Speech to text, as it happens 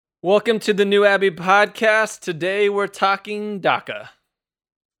Welcome to the New Abbey podcast. Today we're talking DACA.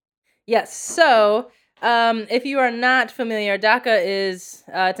 Yes. So, if you are not familiar, DACA is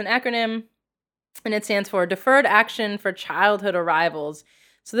it's an acronym, and it stands for Deferred Action for Childhood Arrivals.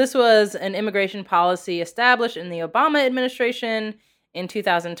 So this was an immigration policy established in the Obama administration in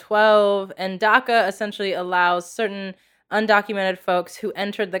 2012, and DACA essentially allows certain undocumented folks who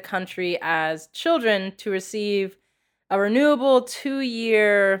entered the country as children to receive a renewable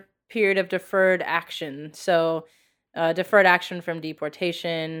 2-year period of deferred action. So, deferred action from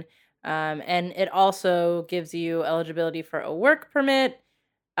deportation. And it also gives you eligibility for a work permit.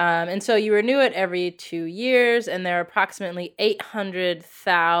 And so you renew it every 2 years, and there are approximately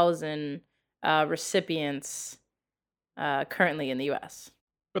 800,000 recipients currently in the U.S.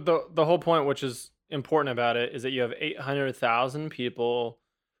 But the whole point, which is important about it, is that you have 800,000 people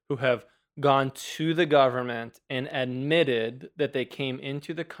who have gone to the government and admitted that they came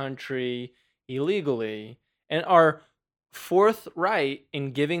into the country illegally and are forthright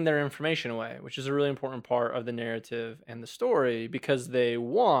in giving their information away, which is a really important part of the narrative and the story because they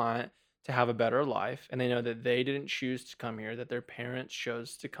want to have a better life and they know that they didn't choose to come here, that their parents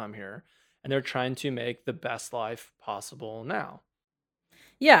chose to come here, and they're trying to make the best life possible now.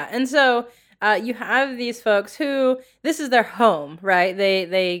 Yeah, and so you have these folks who this is their home, right?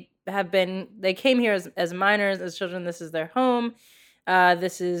 They came here as minors, as children. This is their home.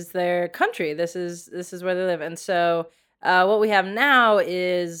 This is their country. This is where they live. And so what we have now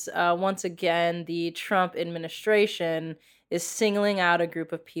is once again the Trump administration is singling out a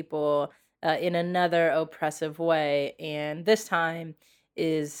group of people in another oppressive way, and this time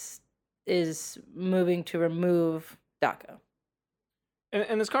is moving to remove DACA.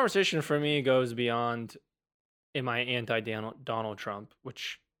 And this conversation for me goes beyond, am I anti Donald Trump,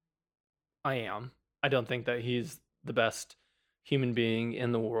 which I am. I don't think that he's the best human being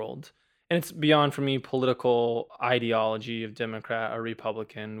in the world. And it's beyond for me political ideology of Democrat or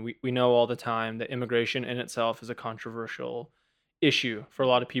Republican. We know all the time that immigration in itself is a controversial issue for a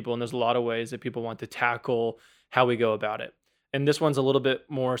lot of people. And there's a lot of ways that people want to tackle how we go about it. And this one's a little bit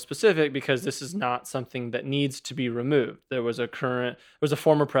more specific because this is not something that needs to be removed. There was a former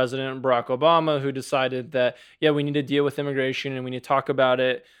president, Barack Obama, who decided that, yeah, we need to deal with immigration and we need to talk about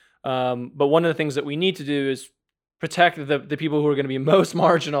it. But one of the things that we need to do is protect the people who are going to be most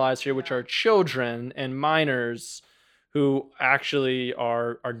marginalized here, which are children and minors who actually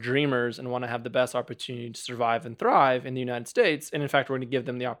are dreamers and want to have the best opportunity to survive and thrive in the United States. And in fact, we're going to give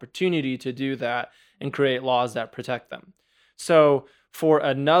them the opportunity to do that and create laws that protect them. So for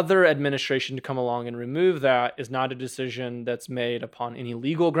another administration to come along and remove that is not a decision that's made upon any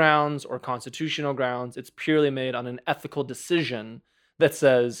legal grounds or constitutional grounds. It's purely made on an ethical decision that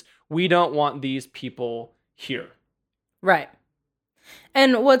says, we don't want these people here. Right.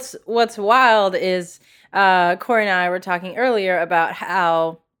 And what's wild is Corey and I were talking earlier about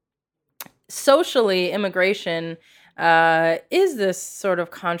how socially immigration is this sort of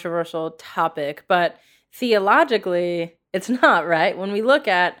controversial topic, but theologically it's not, right? When we look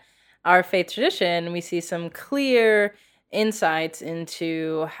at our faith tradition, we see some clear insights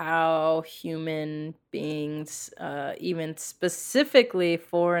into how human beings, even specifically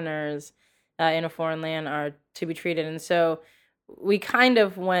foreigners in a foreign land, are to be treated. And so we kind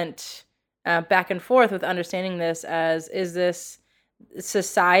of went back and forth with understanding this as, is this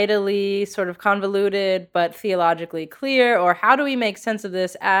societally sort of convoluted but theologically clear, or how do we make sense of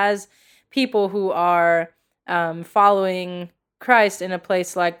this as people who are following Christ in a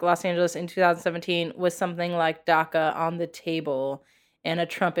place like Los Angeles in 2017 with something like DACA on the table and a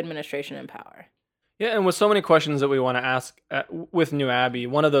Trump administration in power? Yeah, and with so many questions that we want to ask with New Abbey,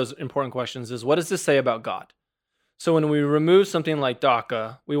 one of those important questions is, what does this say about God? So when we remove something like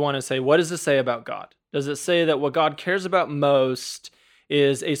DACA, we want to say, what does this say about God? Does it say that what God cares about most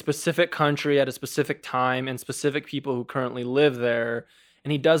is a specific country at a specific time and specific people who currently live there,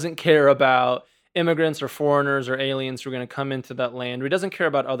 and he doesn't care about immigrants or foreigners or aliens who are going to come into that land, or he doesn't care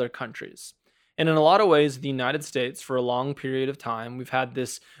about other countries? And in a lot of ways, the United States, for a long period of time, we've had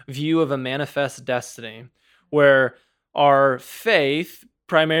this view of a manifest destiny where our faith,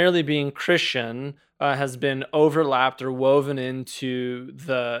 primarily being Christian, has been overlapped or woven into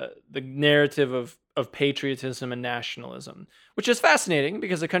the narrative of patriotism and nationalism, which is fascinating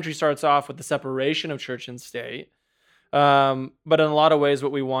because the country starts off with the separation of church and state. But in a lot of ways,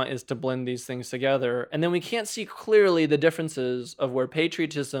 what we want is to blend these things together. And then we can't see clearly the differences of where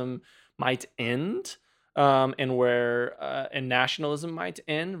patriotism might end and where and nationalism might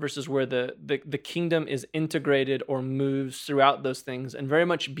end versus where the kingdom is integrated or moves throughout those things and very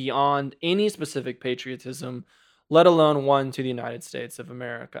much beyond any specific patriotism, let alone one to the United States of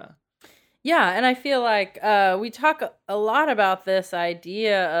America. Yeah, and I feel like we talk a lot about this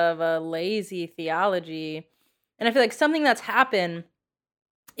idea of a lazy theology. And I feel like something that's happened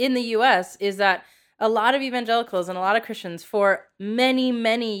in the US is that a lot of evangelicals and a lot of Christians for many,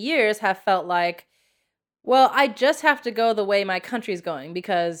 many years have felt like, well, I just have to go the way my country's going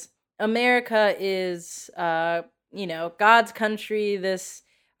because America is, God's country.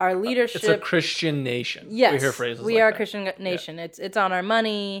 Our leadership. It's a Christian nation. Yes, we hear phrases we like are a that. Christian nation. It's on our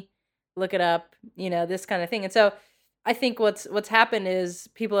money. Look it up. This kind of thing. And so I think what's happened is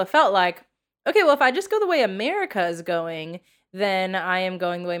people have felt like, okay, well, if I just go the way America is going, then I am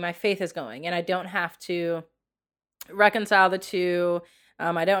going the way my faith is going, and I don't have to reconcile the two.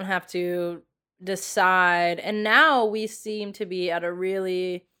 I don't have to decide. And now we seem to be at a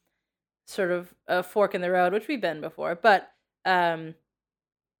really sort of a fork in the road, which we've been before, but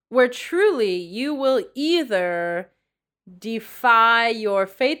where truly you will either defy your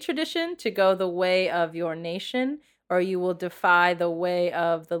faith tradition to go the way of your nation, or you will defy the way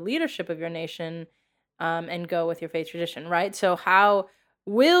of the leadership of your nation and go with your faith tradition, right? So how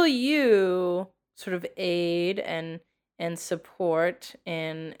will you sort of aid and support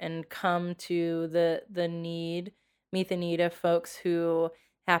and come to meet the need of folks who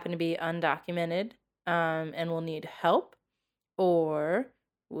happen to be undocumented and will need help, or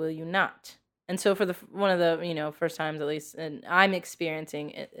will you not? And so for one of the first times, at least, and I'm experiencing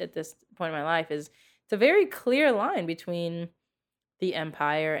it at this point in my life, is it's a very clear line between the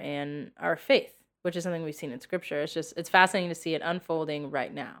empire and our faith, which is something we've seen in Scripture. It's fascinating to see it unfolding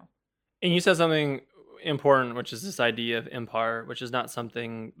right now. And you said something important, which is this idea of empire, which is not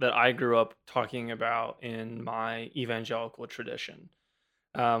something that I grew up talking about in my evangelical tradition.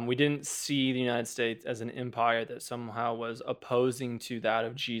 We didn't see the United States as an empire that somehow was opposing to that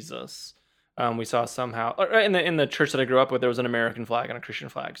of Jesus. We saw somehow in the church that I grew up with, there was an American flag and a Christian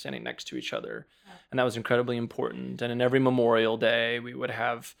flag standing next to each other, and that was incredibly important. And in every Memorial Day, we would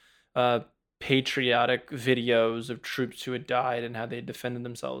have patriotic videos of troops who had died and how they defended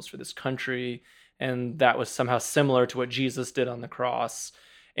themselves for this country, and that was somehow similar to what Jesus did on the cross.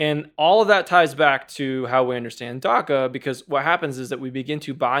 And all of that ties back to how we understand DACA, because what happens is that we begin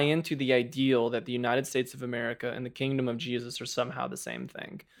to buy into the ideal that the United States of America and the kingdom of Jesus are somehow the same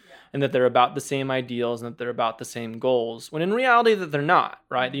thing, and that they're about the same ideals and that they're about the same goals, when in reality that they're not,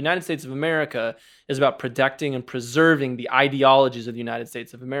 right? The United States of America is about protecting and preserving the ideologies of the United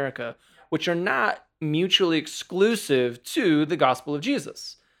States of America, which are not mutually exclusive to the gospel of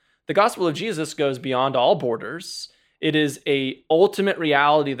Jesus. The gospel of Jesus goes beyond all borders. It is a ultimate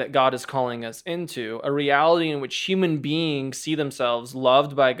reality that God is calling us into, a reality in which human beings see themselves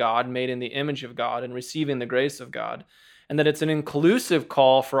loved by God, made in the image of God, and receiving the grace of God, and that it's an inclusive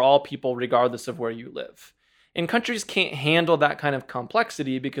call for all people regardless of where you live. And countries can't handle that kind of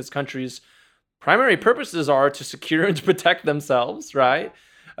complexity because countries' primary purposes are to secure and to protect themselves, right?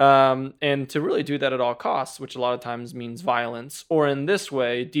 And to really do that at all costs, which a lot of times means violence, or in this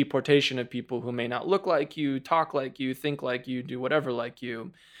way, deportation of people who may not look like you, talk like you, think like you, do whatever like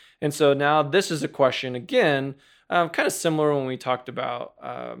you. And so now this is a question, again, kind of similar when we talked about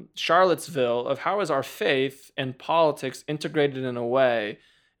Charlottesville, of how is our faith and politics integrated in a way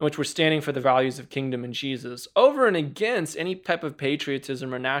in which we're standing for the values of kingdom and Jesus over and against any type of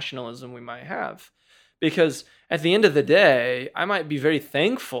patriotism or nationalism we might have. Because at the end of the day, I might be very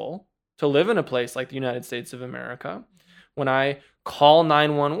thankful to live in a place like the United States of America. When I call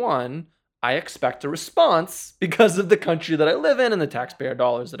 911, I expect a response because of the country that I live in and the taxpayer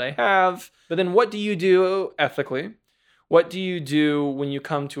dollars that I have. But then what do you do ethically? What do you do when you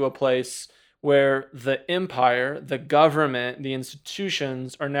come to a place where the empire, the government, the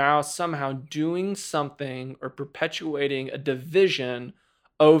institutions are now somehow doing something or perpetuating a division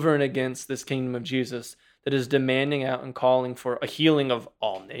over and against this kingdom of Jesus that is demanding out and calling for a healing of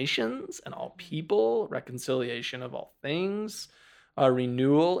all nations and all people, reconciliation of all things, a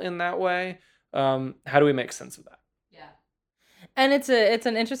renewal in that way? How do we make sense of that? Yeah, and it's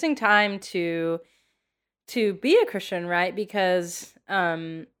an interesting time to be a Christian, right? Because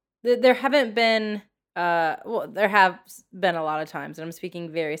there haven't been there have been a lot of times, and I'm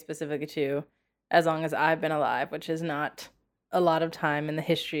speaking very specifically to as long as I've been alive, which is not a lot of time in the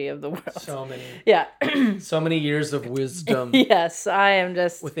history of the world. So many. Yeah. So many years of wisdom. Yes, I am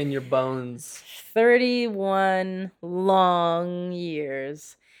just within your bones. 31 long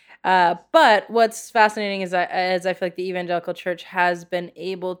years. But what's fascinating is I feel like the evangelical church has been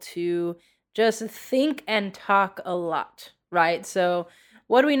able to just think and talk a lot, right? So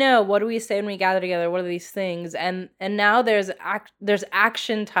what do we know? What do we say when we gather together? What are these things? And now there's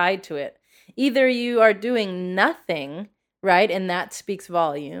action tied to it. Either you are doing nothing, right? And that speaks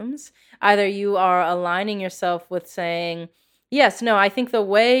volumes. Either you are aligning yourself with saying, yes, no, I think the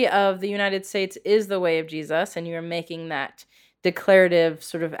way of the United States is the way of Jesus, and you're making that declarative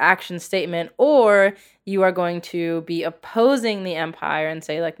sort of action statement, or you are going to be opposing the empire and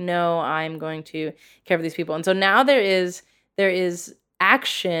say, like, no, I'm going to care for these people. And so now there is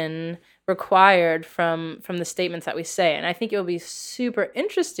action required from the statements that we say. And I think it will be super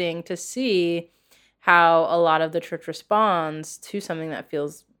interesting to see how a lot of the church responds to something that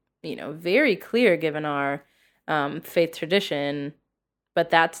feels, very clear given our faith tradition,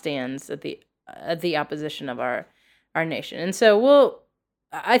 but that stands at the opposition of our nation. And so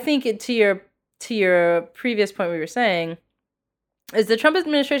I think to your previous point we were saying is the Trump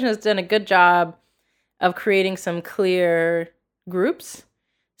administration has done a good job of creating some clear groups,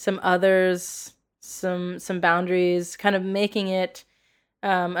 some others, some boundaries, kind of making it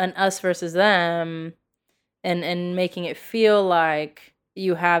an us versus them, and making it feel like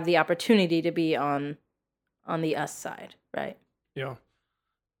you have the opportunity to be on the us side, right? Yeah.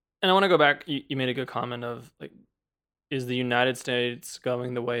 And I want to go back. You made a good comment of, like, is the United States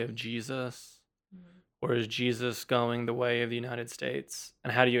going the way of Jesus? Or is Jesus going the way of the United States?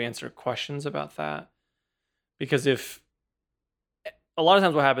 And how do you answer questions about that? Because if a lot of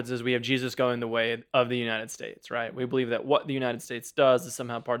times what happens is we have Jesus going the way of the United States, right? We believe that what the United States does is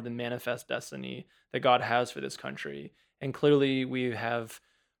somehow part of the manifest destiny that God has for this country. And clearly we have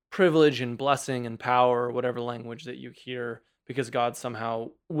privilege and blessing and power, whatever language that you hear, because God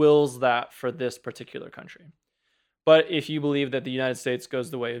somehow wills that for this particular country. But if you believe that the United States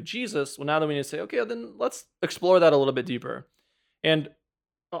goes the way of Jesus, well, now then we need to say, okay, then let's explore that a little bit deeper. And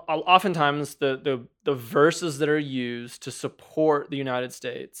oftentimes the verses that are used to support the United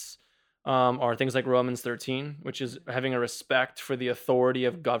States are things like Romans 13, which is having a respect for the authority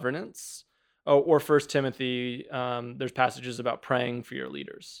of governance, or 1 Timothy, there's passages about praying for your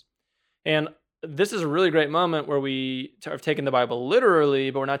leaders. And this is a really great moment where we have taken the Bible literally,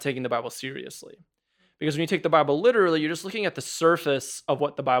 but we're not taking the Bible seriously. Because when you take the Bible literally, you're just looking at the surface of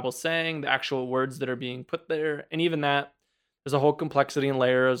what the Bible's saying, the actual words that are being put there. And even that, there's a whole complexity and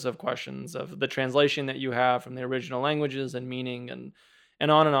layers of questions of the translation that you have from the original languages and meaning,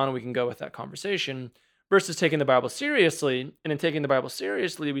 and on we can go with that conversation, versus taking the Bible seriously. And in taking the Bible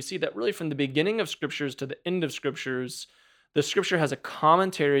seriously, we see that really from the beginning of scriptures to the end of scriptures, the scripture has a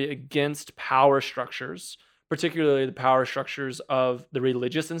commentary against power structures, particularly the power structures of the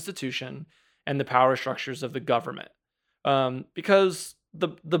religious institution and the power structures of the government. Because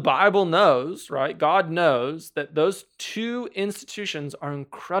the Bible knows, right? God knows that those two institutions are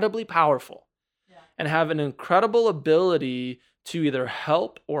incredibly powerful and have an incredible ability to either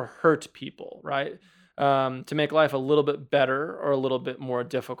help or hurt people, right? To make life a little bit better or a little bit more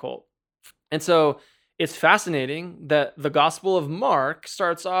difficult. And so it's fascinating that the Gospel of Mark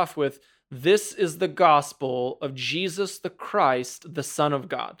starts off with, this is the gospel of Jesus the Christ, the Son of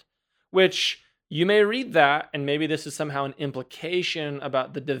God, which you may read that, and maybe this is somehow an implication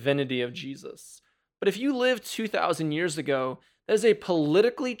about the divinity of Jesus. But if you lived 2,000 years ago, that is a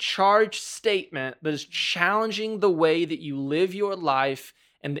politically charged statement that is challenging the way that you live your life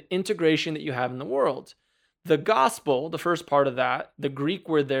and the integration that you have in the world. The gospel, the first part of that, the Greek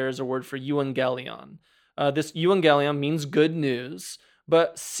word there is a word for euangelion. This euangelion means good news,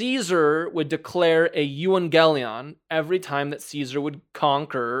 but Caesar would declare a euangelion every time that Caesar would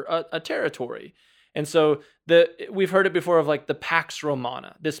conquer a territory. And so we've heard it before of like the Pax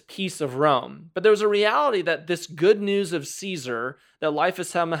Romana, this peace of Rome. But there was a reality that this good news of Caesar, that life is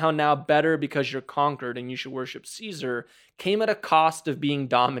somehow now better because you're conquered and you should worship Caesar, came at a cost of being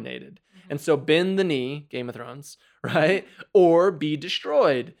dominated. And so bend the knee, Game of Thrones, right? Or be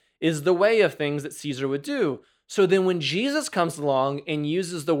destroyed is the way of things that Caesar would do. So then when Jesus comes along and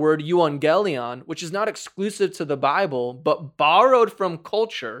uses the word euangelion, which is not exclusive to the Bible, but borrowed from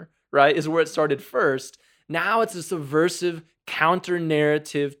culture, right, is where it started first. Now it's a subversive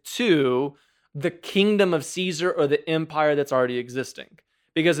counter-narrative to the kingdom of Caesar or the empire that's already existing.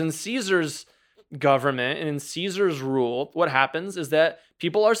 Because in Caesar's government and in Caesar's rule, what happens is that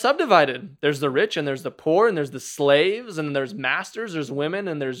people are subdivided. There's the rich and there's the poor and there's the slaves and there's masters, there's women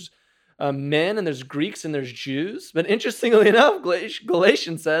and there's men and there's Greeks and there's Jews. But interestingly enough,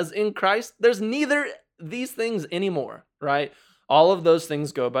 Galatians says in Christ, there's neither these things anymore, right? All of those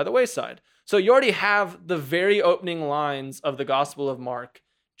things go by the wayside. So you already have the very opening lines of the Gospel of Mark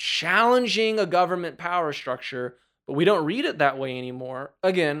challenging a government power structure, but we don't read it that way anymore.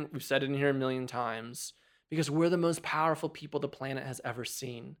 Again, we've said it in here a million times, because we're the most powerful people the planet has ever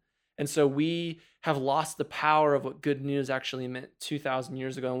seen. And so we have lost the power of what good news actually meant 2,000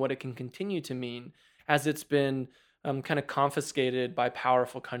 years ago and what it can continue to mean as it's been kind of confiscated by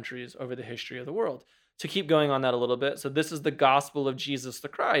powerful countries over the history of the world. To keep going on that a little bit, so this is the gospel of Jesus the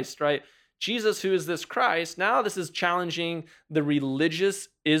Christ, right? Jesus, who is this Christ, now this is challenging the religious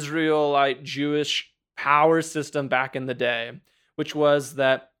Israelite Jewish power system back in the day, which was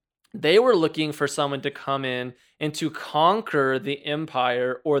that they were looking for someone to come in and to conquer the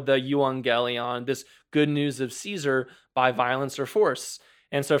empire or the euangelion, this good news of Caesar, by violence or force.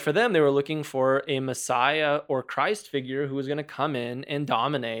 And so for them, they were looking for a Messiah or Christ figure who was going to come in and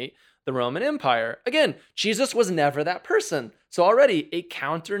dominate the Roman Empire. Again, Jesus was never that person. So already a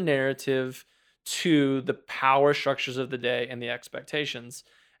counter narrative to the power structures of the day and the expectations.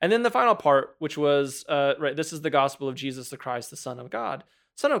 And then the final part, which was, right, this is the gospel of Jesus the Christ, the Son of God.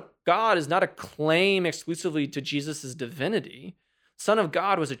 Son of God is not a claim exclusively to Jesus' divinity. Son of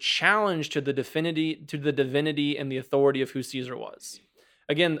God was a challenge to the divinity and the authority of who Caesar was.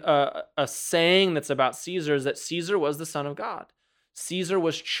 Again, a saying that's about Caesar is that Caesar was the Son of God. Caesar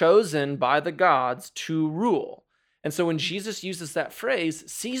was chosen by the gods to rule. And so when Jesus uses that phrase,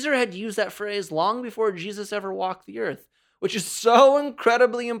 Caesar had used that phrase long before Jesus ever walked the earth, which is so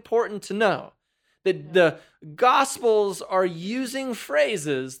incredibly important to know. That the Gospels are using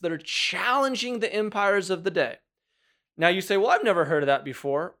phrases that are challenging the empires of the day. Now you say, well, I've never heard of that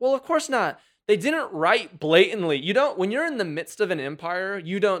before. Well, of course not. They didn't write blatantly. When you're in the midst of an empire,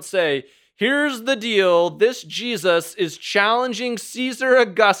 you don't say, here's the deal. This Jesus is challenging Caesar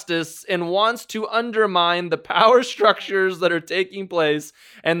Augustus and wants to undermine the power structures that are taking place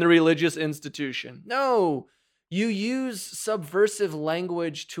and the religious institution. No. You use subversive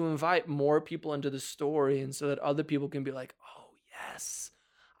language to invite more people into the story and so that other people can be like, oh, yes,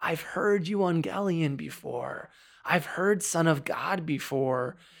 I've heard Evangelion before. I've heard Son of God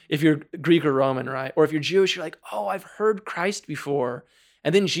before. If you're Greek or Roman, right? Or if you're Jewish, you're like, oh, I've heard Christ before.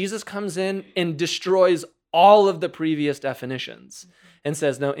 And then Jesus comes in and destroys all of the previous definitions and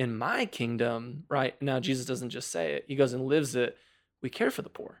says, no, in my kingdom, right? Now, Jesus doesn't just say it. He goes and lives it. We care for the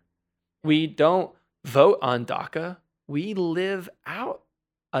poor. We don't vote on DACA. We live out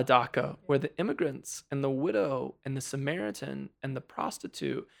a DACA where the immigrants and the widow and the Samaritan and the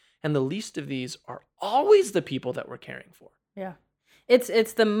prostitute and the least of these are always the people that we're caring for. Yeah.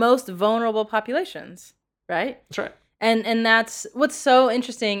 It's the most vulnerable populations, right? That's right. And that's what's so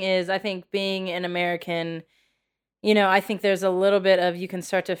interesting is I think being an American, I think there's a little bit of you can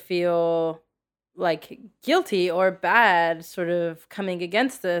start to feel like guilty or bad sort of coming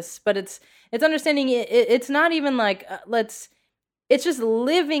against this, but it's understanding it's not even like it's just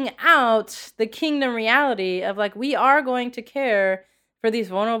living out the kingdom reality of like we are going to care for these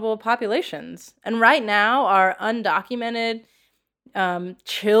vulnerable populations. And right now our undocumented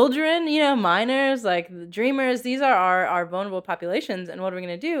children, minors, like the dreamers, these are our vulnerable populations. And what are we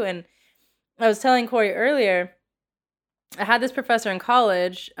going to do? And I was telling Corey earlier, I had this professor in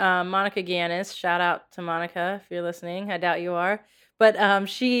college, Monica Gannis. Shout out to Monica if you're listening. I doubt you are. But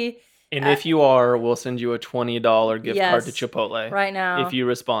she... And if you are, we'll send you a $20 gift card to Chipotle. Right now. If you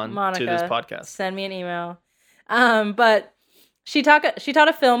respond Monica, to this podcast. Send me an email. But she taught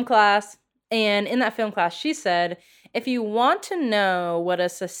a film class. And in that film class, she said, if you want to know what a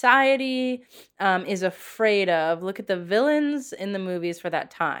society is afraid of, look at the villains in the movies for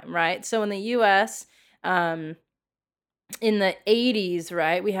that time, right? So in the U.S., in the 80s,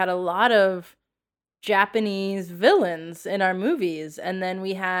 right, we had a lot of Japanese villains in our movies. And then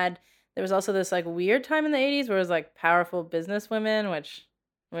there was also this like weird time in the 80s where it was like powerful businesswomen, which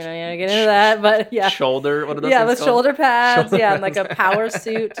we don't need to get into that, but yeah. Shoulder, what are those things called? Shoulder pads, and like a power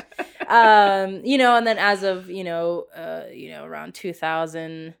suit. And then as of, around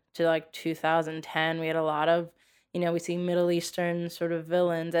 2000 to like 2010, we had a lot of, we see Middle Eastern sort of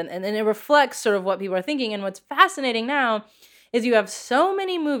villains, and it reflects sort of what people are thinking. And what's fascinating now is you have so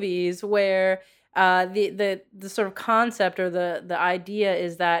many movies where the sort of concept or the idea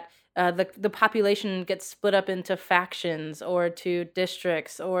is that the population gets split up into factions or to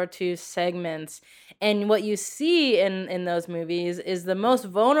districts or to segments. And what you see in those movies is the most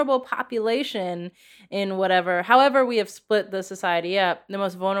vulnerable population in however we have split the society up, the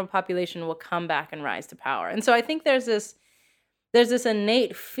most vulnerable population will come back and rise to power. And so I think there's this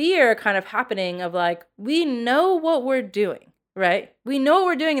innate fear kind of happening of like, we know what we're doing, right? We know what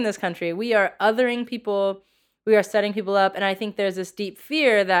we're doing in this country. We are othering people. We are setting people up. And I think there's this deep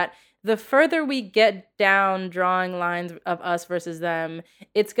fear that the further we get down drawing lines of us versus them,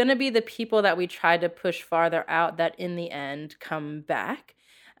 it's going to be the people that we try to push farther out that in the end come back.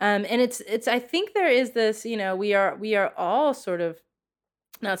 And it's I think there is this, we are all sort of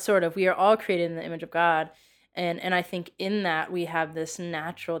not sort of, we are all created in the image of God. And I think in that we have this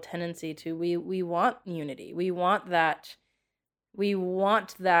natural tendency to we want unity. We want that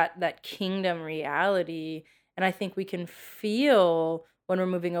kingdom reality. And I think we can feel when we're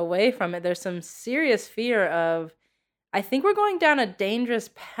moving away from it, there's some serious fear of, I think we're going down a dangerous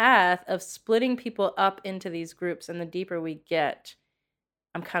path of splitting people up into these groups. And the deeper we get,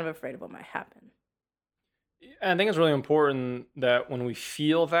 I'm kind of afraid of what might happen. I think it's really important that when we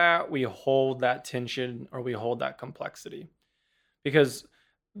feel that, we hold that tension or we hold that complexity. Because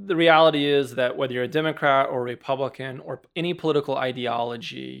the reality is that whether you're a Democrat or Republican or any political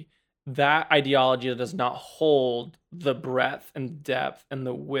ideology, that ideology does not hold the breadth and depth and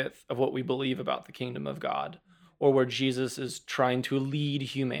the width of what we believe about the kingdom of God or where Jesus is trying to lead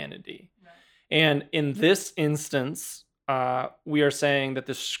humanity. Right. And in this instance, we are saying that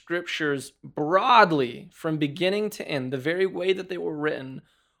the scriptures broadly, from beginning to end, the very way that they were written,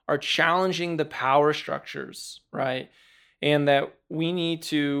 are challenging the power structures, right? And that we need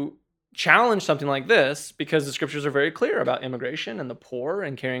to challenge something like this because the scriptures are very clear about immigration and the poor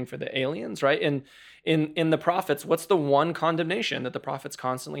and caring for the aliens, right? And in the prophets, what's the one condemnation that the prophets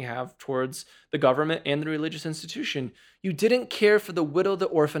constantly have towards the government and the religious institution? You didn't care for the widow, the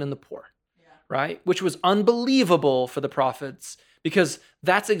orphan, and the poor. Right? Which was unbelievable for the prophets because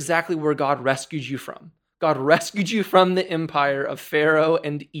that's exactly where God rescued you from. God rescued you from the empire of Pharaoh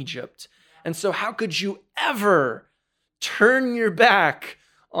and Egypt. And so how could you ever turn your back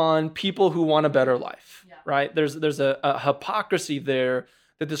on people who want a better life, right? There's a hypocrisy there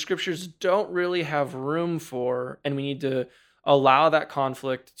that the scriptures don't really have room for, and we need to allow that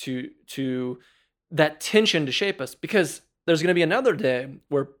conflict to that tension to shape us because there's going to be another day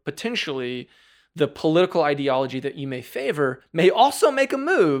where potentially the political ideology that you may favor may also make a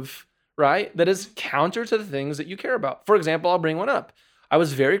move, right, that is counter to the things that you care about. For example, I'll bring one up. I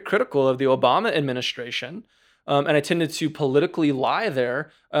was very critical of the Obama administration, and I tended to politically lie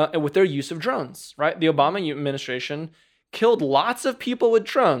there with their use of drones, right? The Obama administration killed lots of people with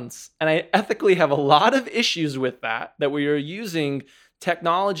drones, and I ethically have a lot of issues with that we are using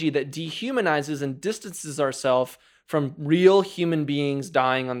technology that dehumanizes and distances ourselves from real human beings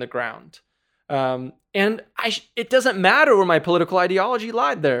dying on the ground. It doesn't matter where my political ideology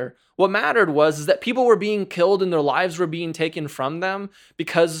lied there. What mattered is that people were being killed and their lives were being taken from them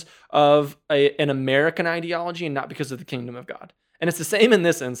because of an American ideology and not because of the kingdom of God. And it's the same in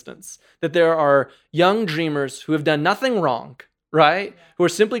this instance, that there are young dreamers who have done nothing wrong, right? Who are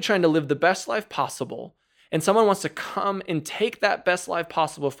simply trying to live the best life possible. And someone wants to come and take that best life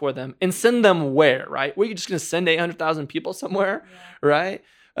possible for them and send them where, right? Were you just going to send 800,000 people somewhere, right?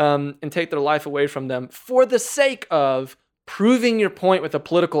 And take their life away from them for the sake of proving your point with a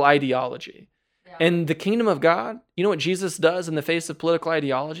political ideology. Yeah. And the kingdom of God, you know what Jesus does in the face of political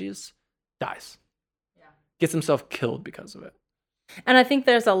ideologies? Dies. Yeah. Gets himself killed because of it. And I think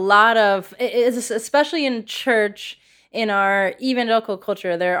there's a lot of, especially in church, in our evangelical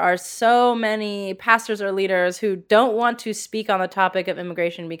culture, there are so many pastors or leaders who don't want to speak on the topic of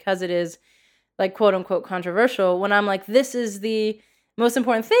immigration because it is like quote unquote controversial. When I'm like, this is the most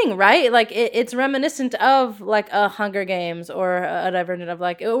important thing, right? Like it's reminiscent of like a Hunger Games or a diversion of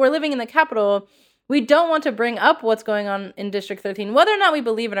like, we're living in the Capitol. We don't want to bring up what's going on in District 13, whether or not we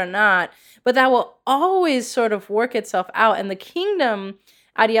believe it or not, but that will always sort of work itself out. And the kingdom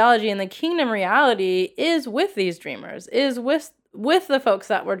ideology and the kingdom reality is with these dreamers, is with the folks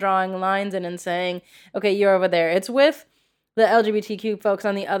that we're drawing lines in and saying, okay, you're over there. It's with the LGBTQ folks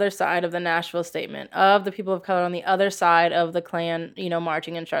on the other side of the Nashville statement, of the people of color on the other side of the Klan,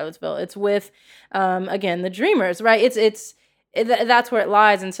 marching in Charlottesville. It's with, again, the dreamers, right? That's where it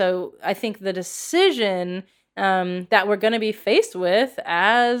lies. And so I think the decision that we're going to be faced with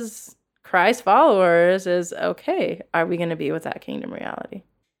as Christ followers is, okay, are we going to be with that kingdom reality?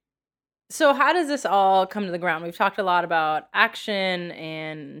 So how does this all come to the ground? We've talked a lot about action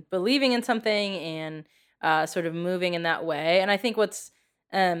and believing in something and sort of moving in that way. And I think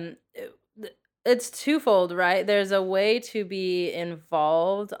it's twofold, right? There's a way to be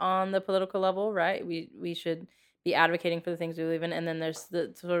involved on the political level, right? We should be advocating for the things we believe in. And then there's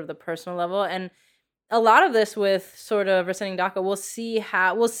the sort of the personal level. And a lot of this with sort of rescinding DACA,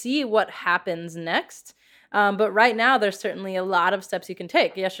 we'll see what happens next. But right now, there's certainly a lot of steps you can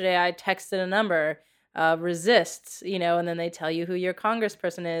take. Yesterday, I texted a number, resist, and then they tell you who your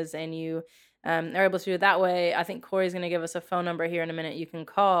congressperson is, and you are able to do it that way. I think Corey's going to give us a phone number here in a minute you can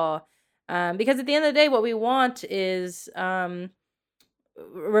call. Because at the end of the day, what we want is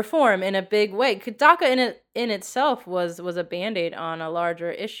reform in a big way. DACA in itself was a Band-Aid on a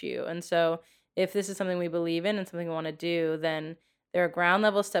larger issue. And so if this is something we believe in and something we want to do, then There are ground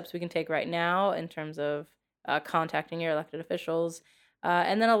level steps we can take right now in terms of contacting your elected officials.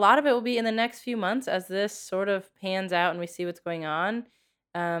 And then a lot of it will be in the next few months as this sort of pans out and we see what's going on.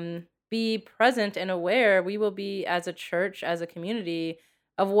 Be present and aware. We will be, as a church, as a community,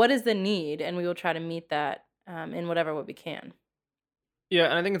 of what is the need, and we will try to meet that in whatever way we can. Yeah,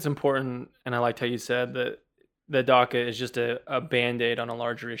 and I think it's important, and I liked how you said that the DACA is just a band-aid on a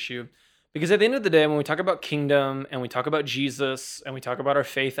larger issue. Because at the end of the day, when we talk about kingdom and we talk about Jesus and we talk about our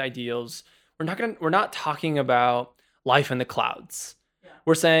faith ideals, we're not talking about life in the clouds.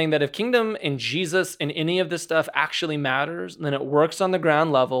 We're saying that if kingdom and Jesus and any of this stuff actually matters, then it works on the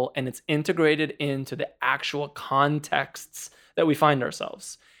ground level and it's integrated into the actual contexts that we find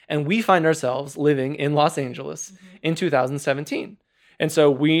ourselves. And we find ourselves living in Los Angeles in 2017. And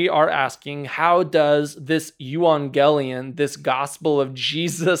so we are asking, how does this euangelion, this gospel of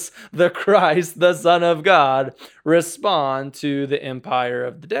Jesus the Christ, the Son of God, respond to the empire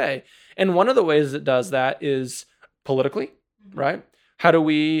of the day? And one of the ways it does that is politically, right? How do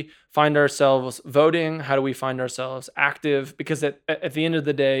we find ourselves voting? How do we find ourselves active? Because at the end of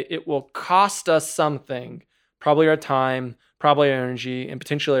the day, it will cost us something, probably our time, probably our energy, and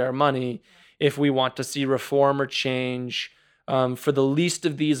potentially our money, if we want to see reform or change for the least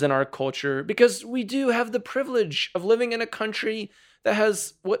of these in our culture, because we do have the privilege of living in a country that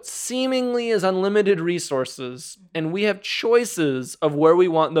has what seemingly is unlimited resources, and we have choices of where we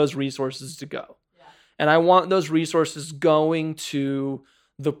want those resources to go. Yeah. And I want those resources going to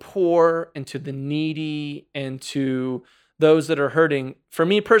the poor and to the needy and to those that are hurting. For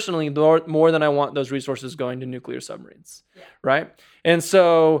me personally, more than I want those resources going to nuclear submarines, right? And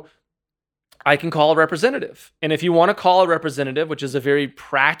so I can call a representative. And if you want to call a representative, which is a very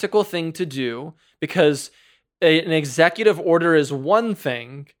practical thing to do, because an executive order is one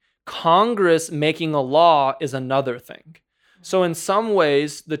thing, Congress making a law is another thing. So in some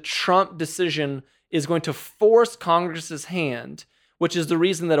ways, the Trump decision is going to force Congress's hand, which is the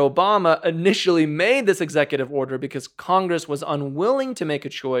reason that Obama initially made this executive order, because Congress was unwilling to make a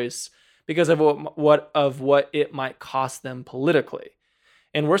choice because of what it might cost them politically.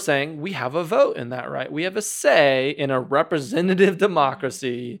 And we're saying we have a vote in that, right? We have a say in a representative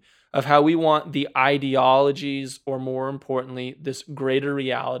democracy of how we want the ideologies, or more importantly, this greater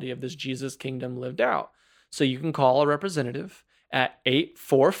reality of this Jesus kingdom lived out. So you can call a representative at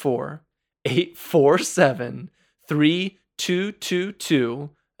 844-847-3222.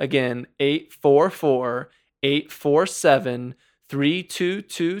 Again,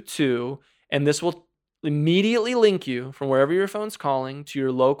 844-847-3222. And this will immediately link you from wherever your phone's calling to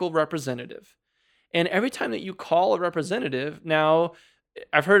your local representative. And every time that you call a representative, now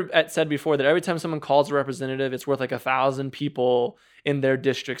I've heard it said before that every time someone calls a representative, it's worth like 1,000 people in their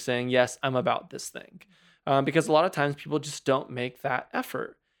district saying, yes, I'm about this thing. Because a lot of times people just don't make that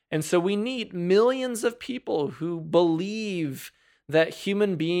effort. And so we need millions of people who believe that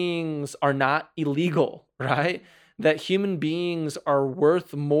human beings are not illegal, right? That human beings are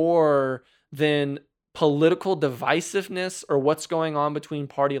worth more than political divisiveness or what's going on between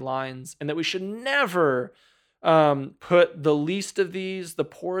party lines, and that we should never put the least of these, the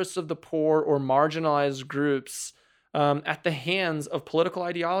poorest of the poor, or marginalized groups at the hands of political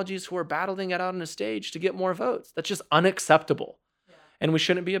ideologies who are battling it out on a stage to get more votes. That's just unacceptable, and we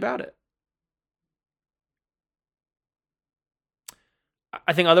shouldn't be about it.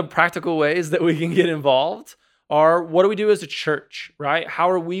 I think other practical ways that we can get involved are, what do we do as a church, right? How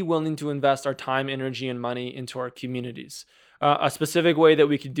are we willing to invest our time, energy, and money into our communities? A specific way that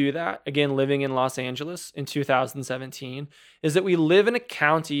we could do that, again, living in Los Angeles in 2017, is that we live in a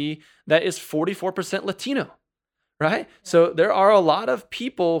county that is 44% Latino, right? So there are a lot of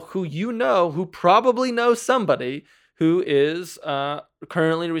people who probably know somebody who is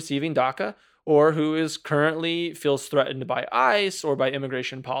currently receiving DACA, or who is currently feels threatened by ICE or by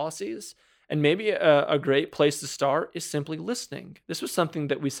immigration policies. And maybe a great place to start is simply listening. This was something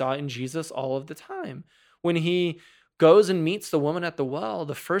that we saw in Jesus all of the time. When he goes and meets the woman at the well,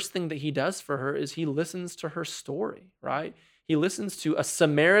 the first thing that he does for her is he listens to her story, right? He listens to a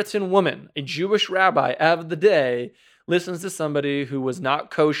Samaritan woman, a Jewish rabbi of the day, listens to somebody who was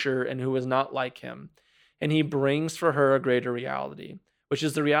not kosher and who was not like him. And he brings for her a greater reality, which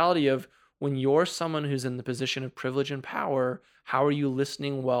is the reality of, when you're someone who's in the position of privilege and power, how are you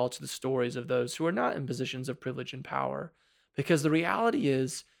listening well to the stories of those who are not in positions of privilege and power? Because the reality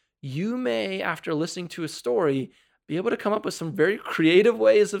is, you may, after listening to a story, be able to come up with some very creative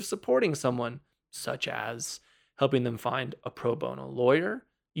ways of supporting someone, such as helping them find a pro bono lawyer.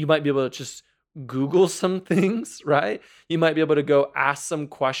 You might be able to just Google some things, right? You might be able to go ask some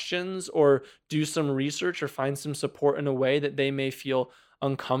questions or do some research or find some support in a way that they may feel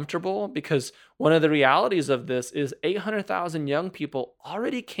uncomfortable, because one of the realities of this is 800,000 young people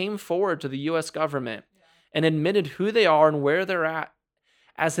already came forward to the US government and admitted who they are and where they're at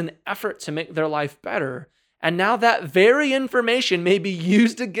as an effort to make their life better. And now that very information may be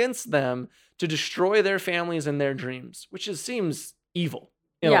used against them to destroy their families and their dreams, which seems evil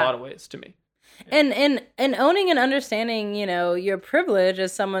in a lot of ways to me. And owning and understanding, your privilege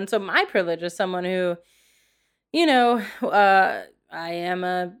as someone. So my privilege as someone who, I am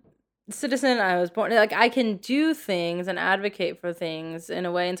a citizen. I was born, like, I can do things and advocate for things in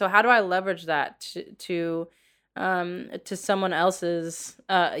a way. And so how do I leverage that to someone else's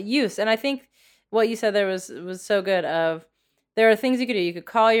use? And I think what you said there was so good. Of there are things you could do. You could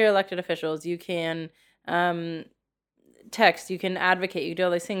call your elected officials. You can text. You can advocate. You do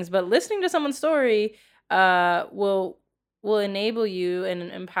all these things. But listening to someone's story will enable you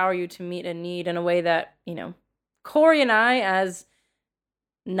and empower you to meet a need in a way that Corey and I, as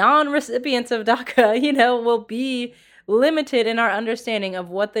non-recipients of DACA, will be limited in our understanding of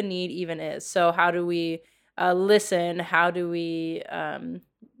what the need even is. So how do we listen? How do we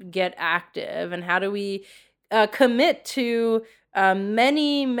get active? And how do we commit to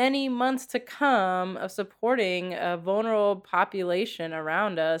many, many months to come of supporting a vulnerable population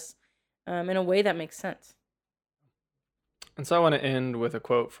around us in a way that makes sense? And so I want to end with a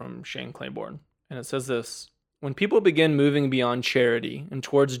quote from Shane Claiborne. And it says this: "When people begin moving beyond charity and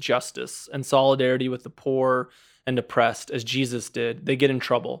towards justice and solidarity with the poor and oppressed, as Jesus did, they get in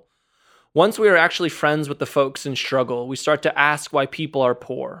trouble. Once we are actually friends with the folks in struggle, we start to ask why people are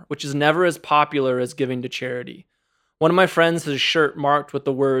poor, which is never as popular as giving to charity. One of my friends has a shirt marked with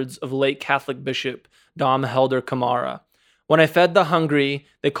the words of late Catholic Bishop Dom Helder Camara. When I fed the hungry,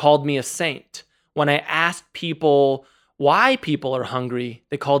 they called me a saint. When I asked people why people are hungry,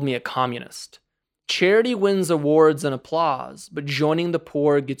 they called me a communist. Charity wins awards and applause, but joining the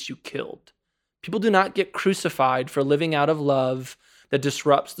poor gets you killed. People do not get crucified for living out of love that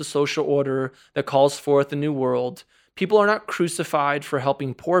disrupts the social order that calls forth a new world. People are not crucified for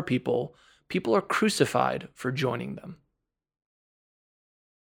helping poor people. People are crucified for joining them."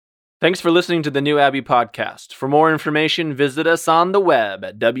 Thanks for listening to the New Abbey podcast. For more information, visit us on the web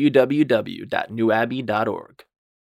at www.newabbey.org.